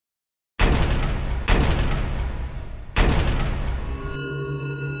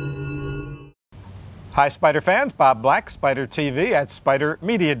Hi, Spider fans. Bob Black, Spider TV at Spider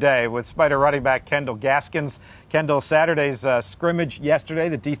Media Day with Spider running back Kendall Gaskins. Kendall, Saturday's scrimmage yesterday,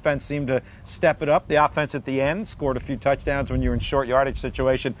 the defense seemed to step it up. The offense at the end scored a few touchdowns when you were in short yardage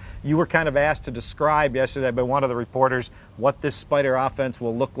situation. You were kind of asked to describe yesterday by one of the reporters what this Spider offense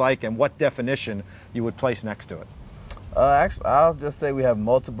will look like and what definition you would place next to it. Actually, I'll just say we have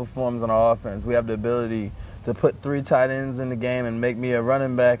multiple forms on our offense. We have the ability to put 3 tight ends in the game and make me a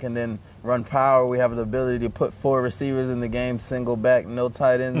running back and then run power. We have the ability to put 4 receivers in the game, single back, no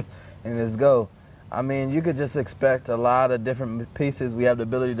tight ends, and let's go. I mean, you could just expect a lot of different pieces. We have the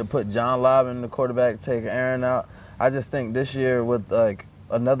ability to put John Lobb in the quarterback, take Aaron out. I just think this year with like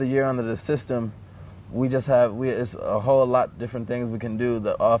another year under the system, we just have, it's a whole lot different things we can do.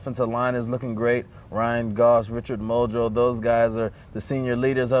 The offensive line is looking great. Ryan Goss, Richard Muldrow, those guys are the senior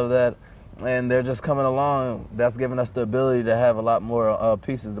leaders of that. And they're just coming along. That's giving us the ability to have a lot more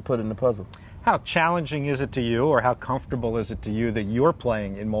pieces to put in the puzzle. How challenging is it to you, or how comfortable is it to you that you're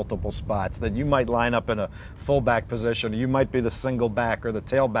playing in multiple spots, that you might line up in a fullback position, or you might be the single back or the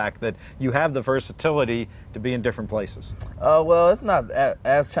tailback, that you have the versatility to be in different places? Well, it's not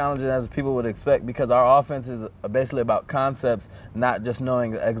as challenging as people would expect, because our offense is basically about concepts, not just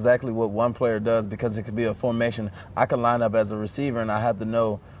knowing exactly what one player does, because it could be a formation. I can line up as a receiver, and I have to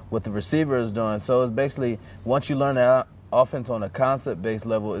know what the receiver is doing. So it's basically, once you learn that offense on a concept-based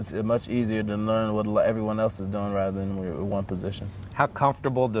level, it's much easier to learn what everyone else is doing rather than one position. How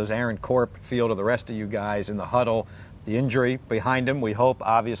comfortable does Aaron Corp feel to the rest of you guys in the huddle? The injury behind him, we hope,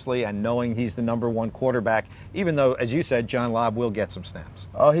 obviously, and knowing he's the #1 quarterback, even though, as you said, John Lobb will get some snaps.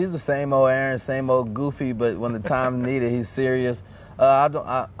 Oh, he's the same old Aaron, same old goofy, but when the time needed, he's serious. I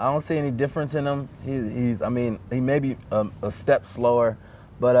don't see any difference in him. I mean, he may be a step slower,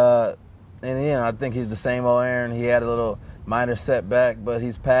 but in the end, I think he's the same old Aaron. He had a little minor setback, but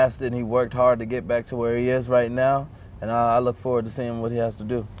he's past it, and he worked hard to get back to where he is right now. And I look forward to seeing what he has to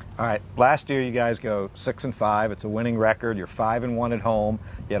do. All right. Last year, you guys go 6-5. It's a winning record. You're 5-1 at home.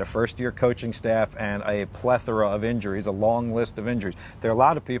 You had a first-year coaching staff and a plethora of injuries, a long list of injuries. There are a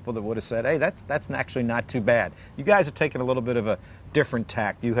lot of people that would have said, hey, that's actually not too bad. You guys have taken a little bit of a different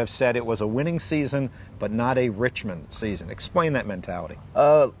tack. You have said it was a winning season, but not a Richmond season. Explain that mentality.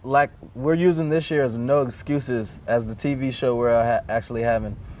 Like we're using this year as no excuses as the TV show we're actually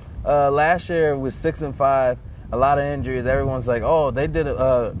having. Last year was 6-5. A lot of injuries. Everyone's like, oh, they did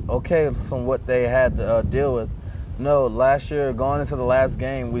okay from what they had to deal with. No, last year, going into the last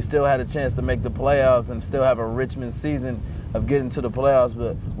game, we still had a chance to make the playoffs and still have a Richmond season of getting to the playoffs,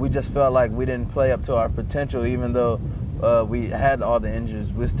 but we just felt like we didn't play up to our potential, even though we had all the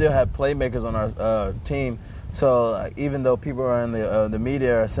injuries. We still had playmakers on our team, so even though people are in the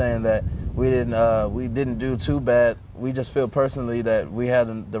media are saying that we didn't do too bad, we just feel personally that we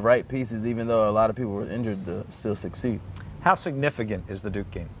had the right pieces, even though a lot of people were injured, to still succeed. How significant is the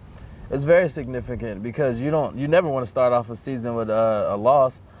Duke game? It's very significant because you never want to start off a season with a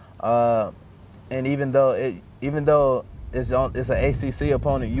loss, and even though it's an ACC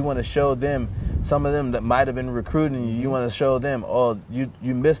opponent, you want to show them, some of them that might have been recruiting you, you want to show them, oh,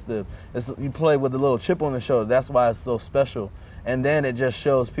 you missed it. You play with a little chip on the shoulder. That's why it's so special. And then it just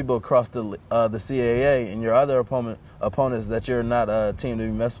shows people across the CAA and your other opponents that you're not a team to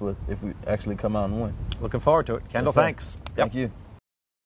be messed with if we actually come out and win. Looking forward to it. Kendall, Yes, sir. thanks. Thank you.